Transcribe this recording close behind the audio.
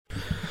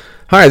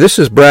Hi, this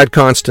is Brad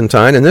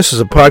Constantine, and this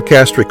is a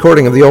podcast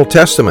recording of the Old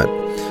Testament.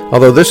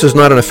 Although this is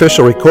not an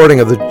official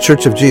recording of the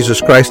Church of Jesus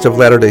Christ of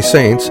Latter-day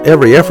Saints,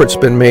 every effort's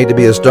been made to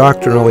be as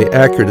doctrinally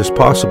accurate as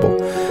possible.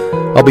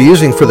 I'll be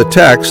using for the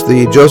text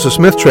the Joseph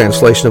Smith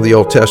translation of the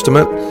Old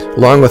Testament,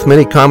 along with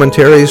many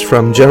commentaries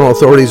from general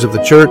authorities of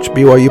the Church,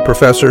 BYU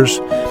professors,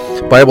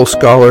 Bible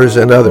scholars,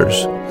 and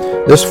others.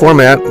 This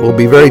format will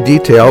be very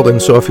detailed,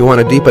 and so if you want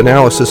a deep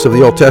analysis of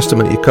the Old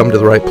Testament, you come to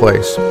the right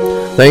place.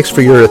 Thanks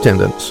for your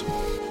attendance.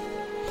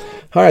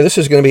 Hi, this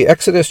is going to be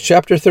Exodus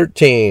chapter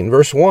 13,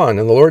 verse 1.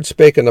 And the Lord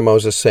spake unto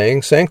Moses,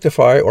 saying,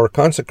 Sanctify or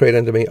consecrate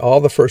unto me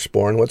all the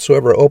firstborn,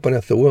 whatsoever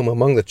openeth the womb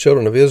among the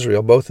children of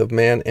Israel, both of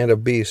man and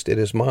of beast, it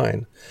is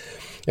mine.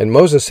 And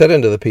Moses said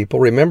unto the people,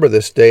 Remember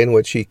this day in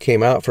which ye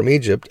came out from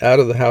Egypt,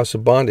 out of the house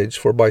of bondage,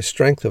 for by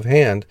strength of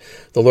hand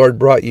the Lord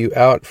brought you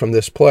out from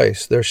this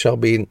place. There shall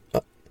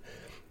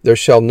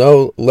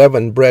no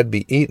leavened bread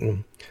be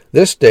eaten.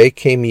 This day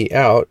came ye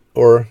out,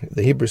 or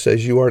the Hebrew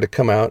says you are to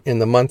come out, in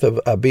the month of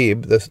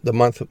Abib,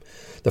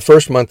 the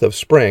first month of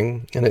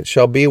spring. And it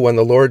shall be when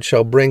the Lord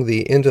shall bring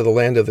thee into the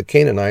land of the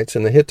Canaanites,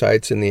 and the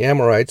Hittites, and the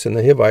Amorites, and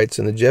the Hivites,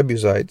 and the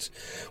Jebusites,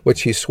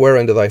 which he sware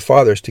unto thy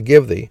fathers to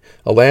give thee,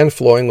 a land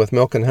flowing with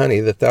milk and honey,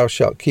 that thou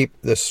shalt keep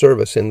this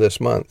service in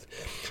this month.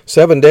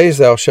 7 days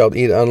thou shalt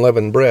eat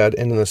unleavened bread,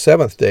 and in the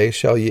seventh day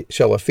shall be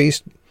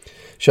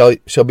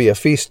a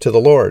feast to the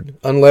Lord.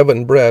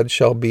 Unleavened bread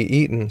shall be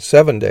eaten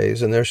 7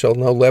 days, and there shall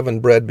no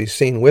leavened bread be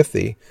seen with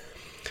thee.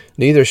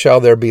 Neither shall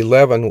there be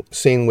leaven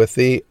seen with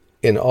thee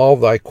in all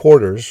thy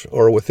quarters,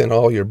 or within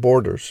all your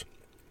borders.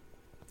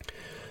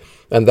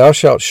 And thou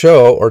shalt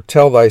show or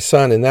tell thy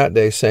son in that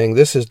day, saying,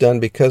 This is done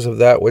because of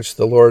that which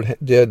the Lord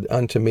did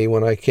unto me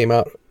when I came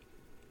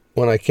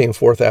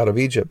forth out of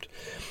Egypt.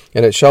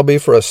 And it shall be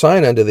for a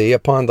sign unto thee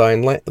upon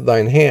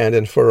thine hand,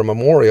 and for a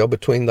memorial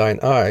between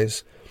thine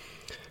eyes,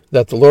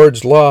 that the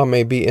Lord's law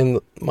may be in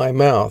my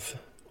mouth.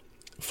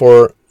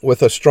 For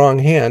with a strong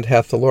hand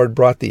hath the Lord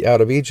brought thee out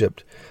of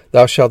Egypt.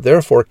 Thou shalt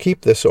therefore keep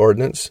this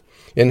ordinance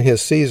in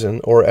his season,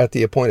 or at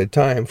the appointed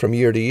time, from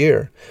year to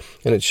year.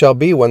 And it shall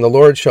be when the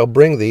Lord shall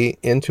bring thee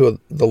into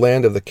the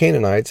land of the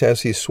Canaanites,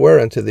 as he sware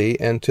unto thee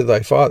and to thy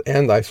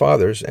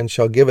fathers, and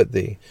shall give it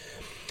thee,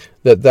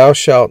 that thou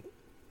shalt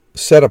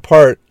set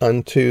apart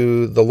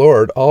unto the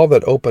Lord all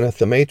that openeth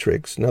the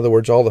matrix, in other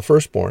words, all the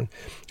firstborn,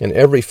 and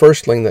every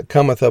firstling that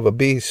cometh of a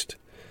beast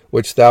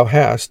which thou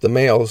hast, the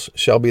males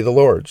shall be the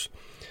Lord's.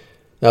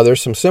 Now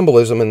there's some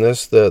symbolism in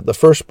this, the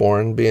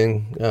firstborn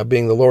being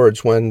the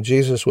Lord's. When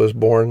Jesus was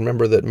born,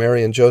 remember that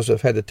Mary and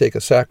Joseph had to take a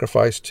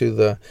sacrifice to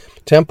the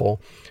temple,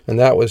 and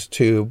that was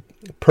to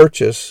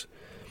purchase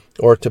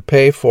or to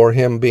pay for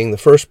him being the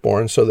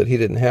firstborn so that he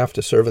didn't have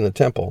to serve in the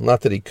temple.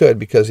 Not that he could,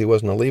 because he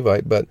wasn't a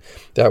Levite, but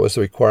that was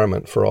the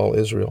requirement for all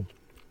Israel.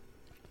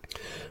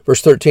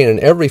 Verse 13, And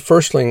every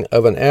firstling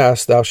of an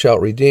ass thou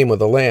shalt redeem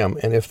with a lamb,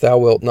 and if thou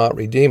wilt not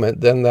redeem it,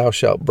 then thou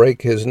shalt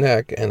break his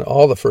neck, and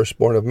all the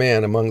firstborn of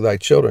man among thy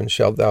children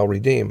shalt thou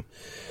redeem.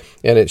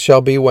 And it shall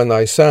be when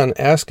thy son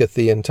asketh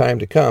thee in time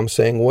to come,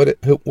 saying,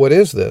 What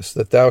is this?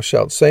 That thou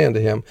shalt say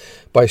unto him,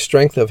 By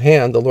strength of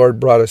hand the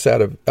Lord brought us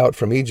out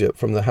from Egypt,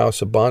 from the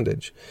house of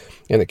bondage.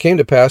 And it came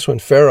to pass, when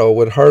Pharaoh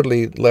would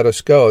hardly let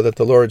us go, that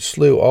the Lord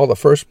slew all the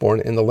firstborn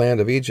in the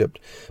land of Egypt,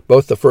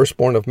 both the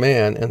firstborn of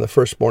man and the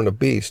firstborn of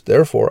beast.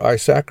 Therefore I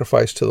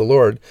sacrifice to the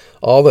Lord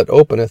all that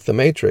openeth the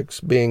matrix,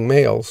 being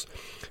males,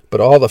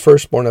 but all the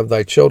firstborn of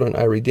thy children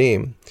I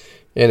redeem.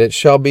 And it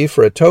shall be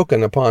for a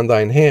token upon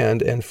thine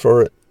hand,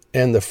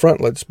 and the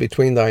frontlets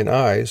between thine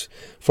eyes,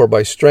 for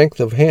by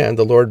strength of hand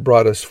the Lord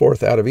brought us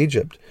forth out of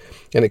Egypt.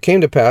 And it came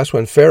to pass,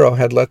 when Pharaoh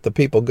had let the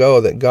people go,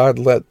 that God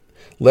led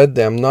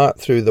them not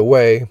through the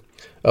way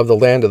of the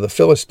land of the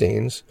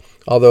Philistines,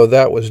 although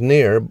that was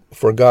near,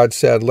 for God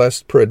said,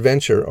 Lest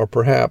peradventure, or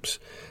perhaps,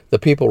 the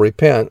people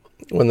repent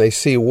when they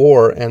see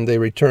war, and they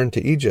return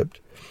to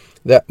Egypt.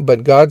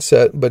 But God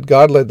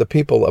led the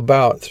people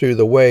about through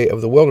the way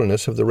of the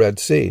wilderness of the Red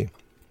Sea.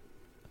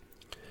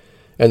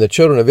 And the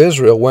children of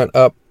Israel went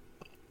up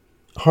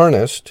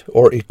harnessed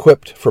or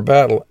equipped for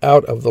battle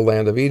out of the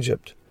land of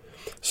Egypt.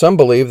 Some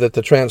believe that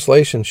the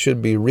translation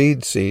should be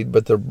reed seed,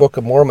 but the Book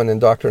of Mormon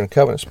and Doctrine and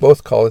Covenants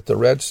both call it the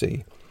Red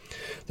Sea.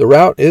 The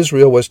route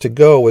Israel was to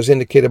go was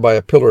indicated by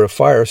a pillar of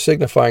fire,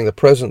 signifying the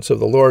presence of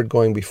the Lord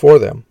going before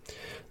them.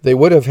 They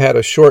would have had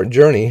a short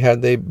journey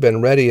had they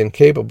been ready and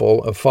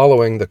capable of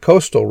following the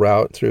coastal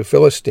route through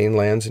Philistine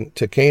lands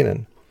to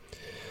Canaan.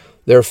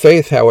 Their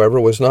faith, however,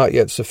 was not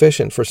yet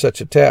sufficient for such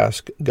a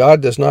task.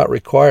 God does not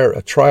require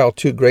a trial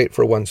too great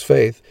for one's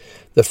faith.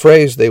 The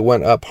phrase, they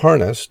went up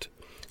harnessed,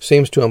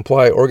 seems to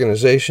imply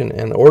organization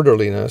and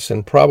orderliness,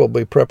 and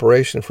probably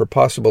preparation for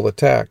possible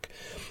attack.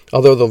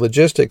 Although the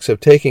logistics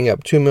of taking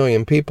up 2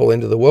 million people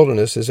into the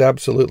wilderness is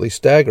absolutely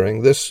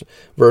staggering, this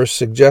verse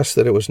suggests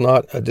that it was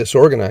not a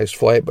disorganized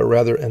flight, but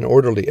rather an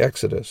orderly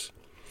exodus.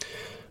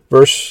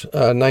 Verse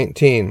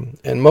 19,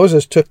 And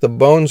Moses took the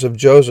bones of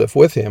Joseph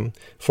with him,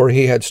 for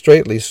he had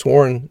straitly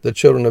sworn the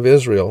children of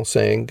Israel,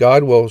 saying,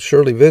 God will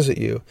surely visit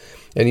you,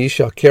 and ye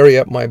shall carry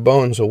up my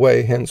bones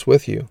away hence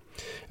with you.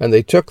 And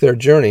they took their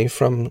journey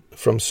from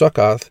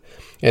Succoth,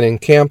 and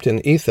encamped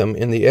in Etham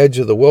in the edge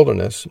of the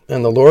wilderness.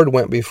 And the Lord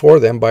went before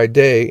them by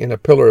day in a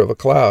pillar of a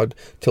cloud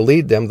to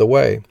lead them the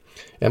way,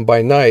 and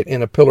by night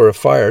in a pillar of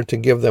fire to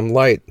give them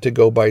light to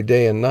go by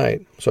day and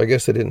night. So I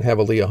guess they didn't have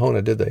a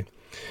Liahona, did they?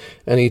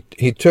 And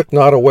he took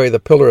not away the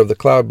pillar of the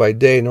cloud by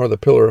day, nor the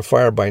pillar of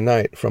fire by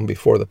night from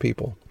before the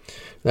people.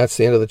 That's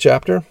the end of the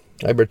chapter.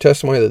 I bear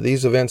testimony that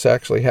these events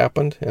actually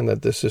happened, and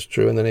that this is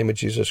true in the name of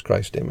Jesus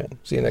Christ. Amen.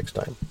 See you next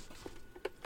time.